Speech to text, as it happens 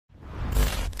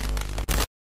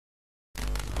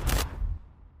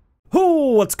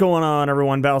What's going on,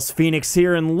 everyone? BouseFeenux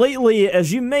here, and lately,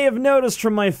 as you may have noticed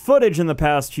from my footage in the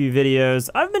past few videos,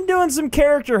 I've been doing some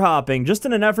character hopping, just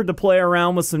in an effort to play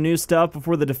around with some new stuff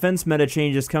before the defense meta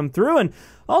changes come through, and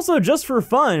also just for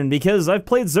fun, because I've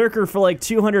played Zerker for like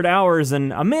 200 hours,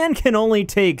 and a man can only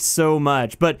take so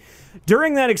much. But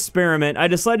during that experiment, I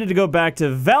decided to go back to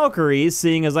Valkyrie,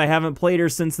 seeing as I haven't played her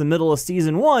since the middle of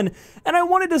Season 1, and I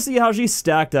wanted to see how she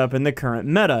stacked up in the current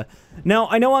meta. Now,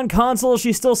 I know on console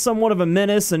she's still somewhat of a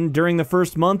menace, and during the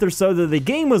first month or so that the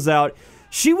game was out,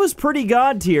 she was pretty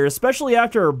god tier, especially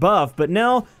after her buff, but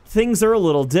now things are a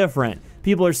little different.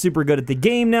 People are super good at the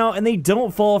game now, and they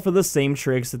don't fall for the same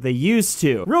tricks that they used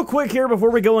to. Real quick here,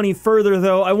 before we go any further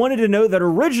though, I wanted to note that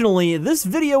originally, this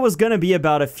video was gonna be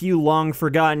about a few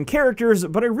long-forgotten characters,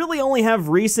 but I really only have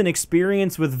recent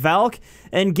experience with Valk,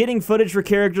 and getting footage for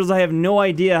characters I have no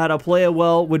idea how to play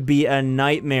well would be a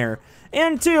nightmare.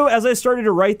 And two, as I started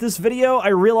to write this video, I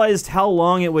realized how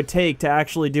long it would take to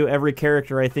actually do every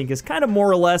character I think is kind of more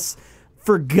or less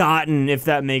forgotten, if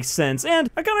that makes sense. And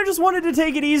I kind of just wanted to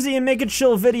take it easy and make a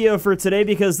chill video for today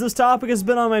because this topic has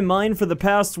been on my mind for the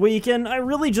past week, and I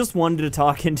really just wanted to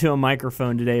talk into a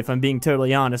microphone today, if I'm being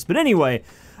totally honest. But anyway,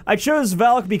 I chose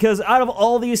Valk because out of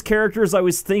all these characters I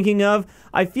was thinking of,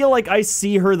 I feel like I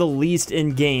see her the least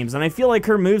in games, and I feel like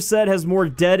her moveset has more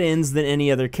dead ends than any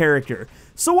other character.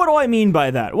 So what do I mean by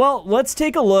that? Well, let's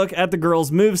take a look at the girl's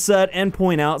moveset and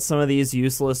point out some of these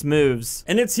useless moves.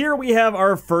 And it's here we have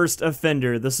our first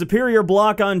offender, the superior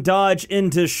block on dodge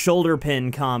into shoulder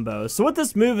pin combo. So what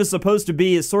this move is supposed to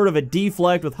be is sort of a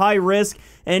deflect with high risk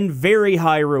and very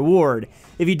high reward.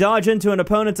 If you dodge into an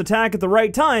opponent's attack at the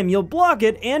right time, you'll block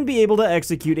it and be able to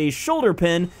execute a shoulder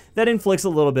pin that inflicts a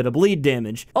little bit of bleed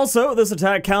damage. Also, this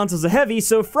attack counts as a heavy,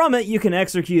 so from it you can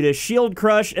execute a shield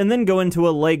crush and then go into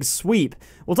a leg sweep.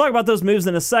 We'll talk about those moves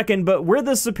in a second, but where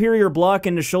this superior block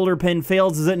into shoulder pin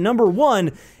fails is that number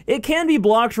one, it can be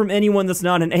blocked from anyone that's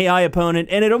not an AI opponent,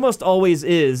 and it almost always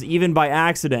is, even by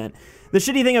accident. The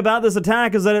shitty thing about this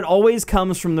attack is that it always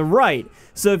comes from the right,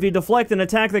 so if you deflect an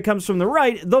attack that comes from the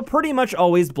right, they'll pretty much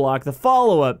always block the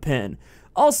follow-up pin.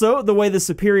 Also, the way the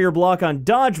superior block on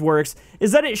dodge works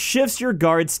is that it shifts your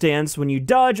guard stance when you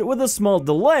dodge with a small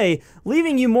delay,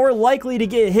 leaving you more likely to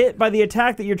get hit by the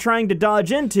attack that you're trying to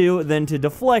dodge into than to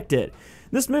deflect it.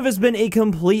 This move has been a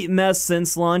complete mess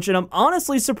since launch, and I'm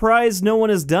honestly surprised no one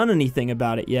has done anything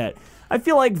about it yet. I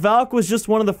feel like Valk was just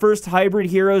one of the first hybrid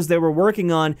heroes they were working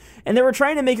on, and they were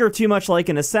trying to make her too much like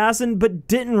an assassin, but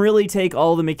didn't really take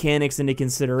all the mechanics into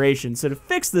consideration. So to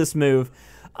fix this move,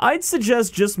 I'd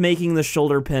suggest just making the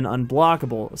shoulder pin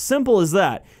unblockable. Simple as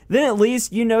that. Then at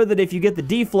least you know that if you get the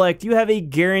deflect, you have a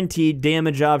guaranteed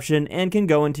damage option and can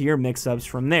go into your mix-ups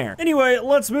from there. Anyway,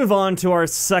 let's move on to our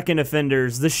second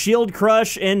offenders, the shield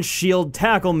crush and shield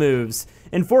tackle moves.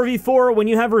 In 4v4, when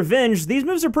you have Revenge, these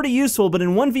moves are pretty useful, but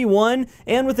in 1v1,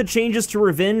 and with the changes to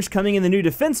Revenge coming in the new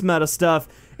defense meta stuff,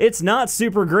 it's not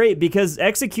super great because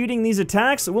executing these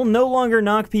attacks will no longer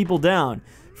knock people down.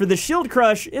 For the shield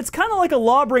crush, it's kind of like a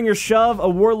Lawbringer shove, a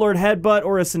Warlord headbutt,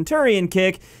 or a Centurion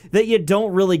kick that you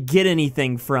don't really get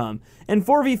anything from. In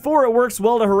 4v4, it works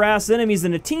well to harass enemies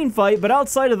in a team fight, but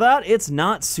outside of that, it's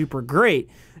not super great.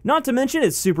 Not to mention,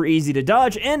 it's super easy to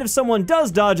dodge, and if someone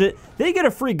does dodge it, they get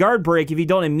a free guard break if you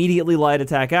don't immediately light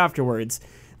attack afterwards.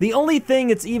 The only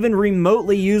thing it's even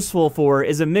remotely useful for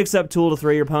is a mix-up tool to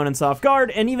throw your opponents off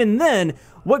guard, and even then,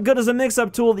 what good is a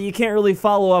mix-up tool that you can't really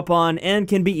follow up on and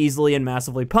can be easily and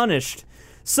massively punished?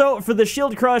 So, for the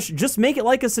shield crush, just make it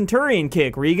like a Centurion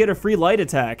kick, where you get a free light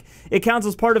attack. It counts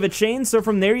as part of a chain, so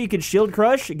from there you could shield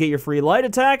crush, get your free light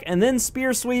attack, and then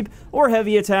spear sweep, or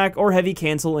heavy attack, or heavy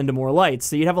cancel into more lights,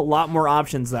 so you'd have a lot more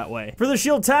options that way. For the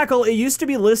shield tackle, it used to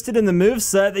be listed in the move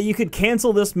set that you could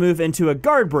cancel this move into a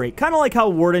guard break, kind of like how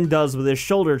Warden does with his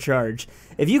shoulder charge.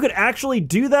 If you could actually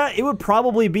do that, it would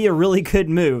probably be a really good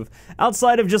move.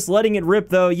 Outside of just letting it rip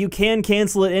though, you can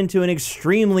cancel it into an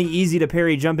extremely easy to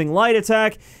parry jumping light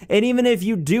attack, and even if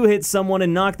you do hit someone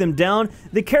and knock them down,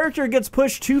 the character gets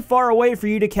pushed too far away for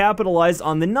you to capitalize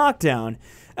on the knockdown.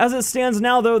 As it stands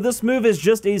now though, this move is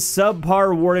just a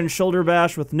subpar Warden shoulder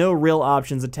bash with no real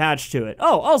options attached to it.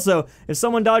 Oh, also, if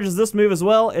someone dodges this move as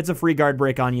well, it's a free guard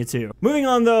break on you too. Moving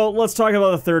on though, let's talk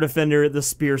about the third offender, the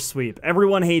spear sweep.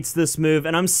 Everyone hates this move,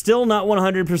 and I'm still not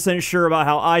 100% sure about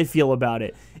how I feel about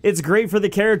it. It's great for the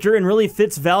character and really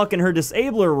fits Valk in her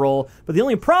disabler role, but the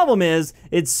only problem is,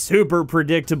 it's super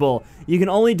predictable. You can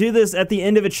only do this at the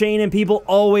end of a chain and people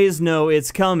always know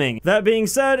it's coming. That being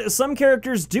said, some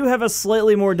characters do have a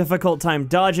slightly more difficult time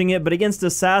dodging it, but against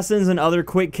assassins and other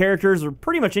quick characters, or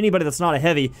pretty much anybody that's not a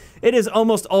heavy, it is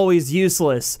almost always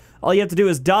useless. All you have to do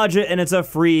is dodge it and it's a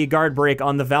free guard break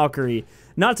on the Valkyrie.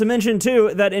 Not to mention,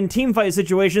 too, that in teamfight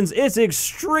situations, it's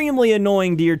extremely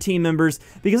annoying to your team members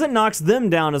because it knocks them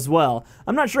down as well.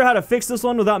 I'm not sure how to fix this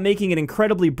one without making it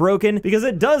incredibly broken, because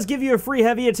it does give you a free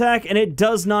heavy attack and it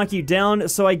does knock you down,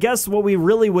 so I guess what we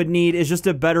really would need is just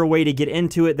a better way to get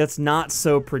into it that's not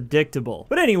so predictable.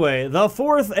 But anyway, the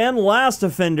fourth and last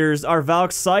offenders are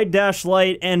Valk's side dash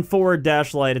light and forward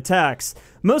dash light attacks.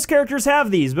 Most characters have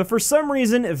these, but for some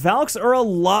reason, Valks are a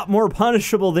lot more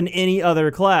punishable than any other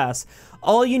class.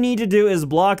 All you need to do is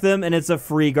block them and it's a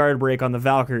free guard break on the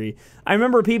Valkyrie. I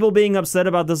remember people being upset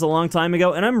about this a long time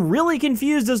ago, and I'm really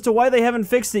confused as to why they haven't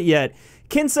fixed it yet.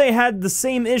 Kinsei had the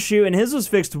same issue, and his was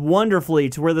fixed wonderfully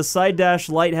to where the side dash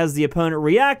light has the opponent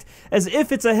react as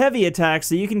if it's a heavy attack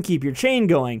so you can keep your chain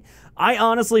going. I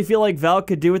honestly feel like Valk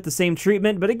could do it the same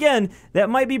treatment, but again, that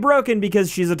might be broken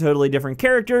because she's a totally different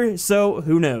character, so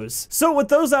who knows. So with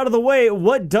those out of the way,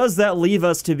 what does that leave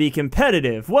us to be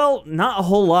competitive? Well, not a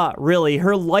whole lot, really.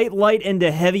 Her light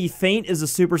into heavy feint is a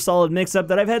super solid mix-up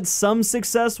that I've had some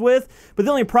success with, but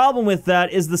the only problem with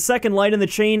that is the second light in the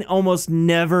chain almost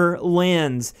never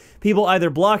lands. People either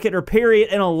block it or parry it,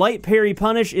 and a light parry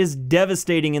punish is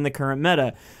devastating in the current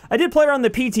meta. I did play her on the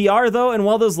PTR though, and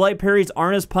while those light parries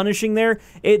aren't as punishing there,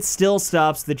 it still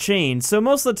stops the chain. So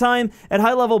most of the time, at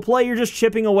high level play, you're just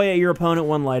chipping away at your opponent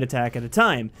one light attack at a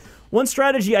time. One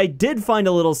strategy I did find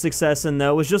a little success in,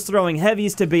 though, was just throwing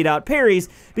heavies to bait out parries,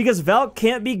 because Valk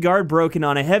can't be guard broken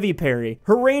on a heavy parry.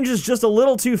 Her range is just a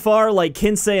little too far, like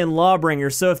Kinsei and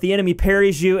Lawbringer, so if the enemy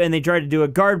parries you and they try to do a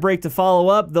guard break to follow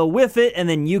up, they'll whiff it, and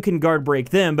then you can guard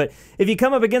break them. But if you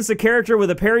come up against a character with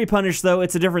a parry punish, though,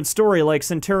 it's a different story, like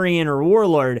Centurion or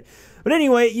Warlord. But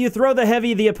anyway, you throw the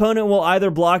heavy, the opponent will either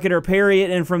block it or parry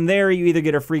it, and from there you either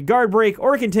get a free guard break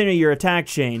or continue your attack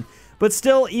chain. But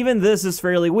still, even this is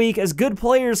fairly weak, as good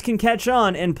players can catch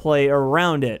on and play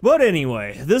around it. But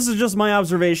anyway, this is just my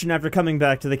observation after coming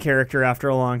back to the character after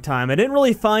a long time. I didn't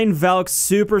really find Valk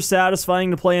super satisfying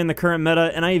to play in the current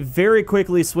meta, and I very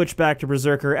quickly switched back to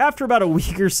Berserker after about a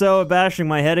week or so of bashing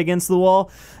my head against the wall.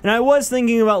 And I was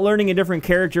thinking about learning a different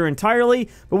character entirely,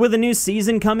 but with a new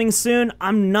season coming soon,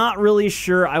 I'm not really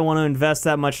sure I want to invest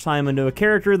that much time into a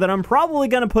character that I'm probably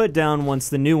going to put down once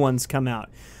the new ones come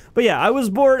out. But yeah, I was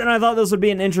bored and I thought this would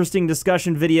be an interesting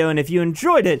discussion video, and if you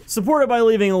enjoyed it, support it by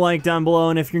leaving a like down below,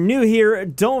 and if you're new here,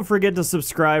 don't forget to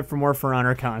subscribe for more For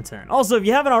Honor content. Also, if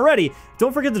you haven't already,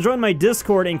 don't forget to join my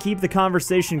Discord and keep the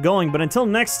conversation going, but until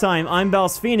next time, I'm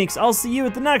BouseFeenux, I'll see you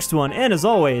at the next one, and as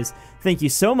always, thank you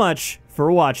so much for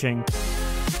watching.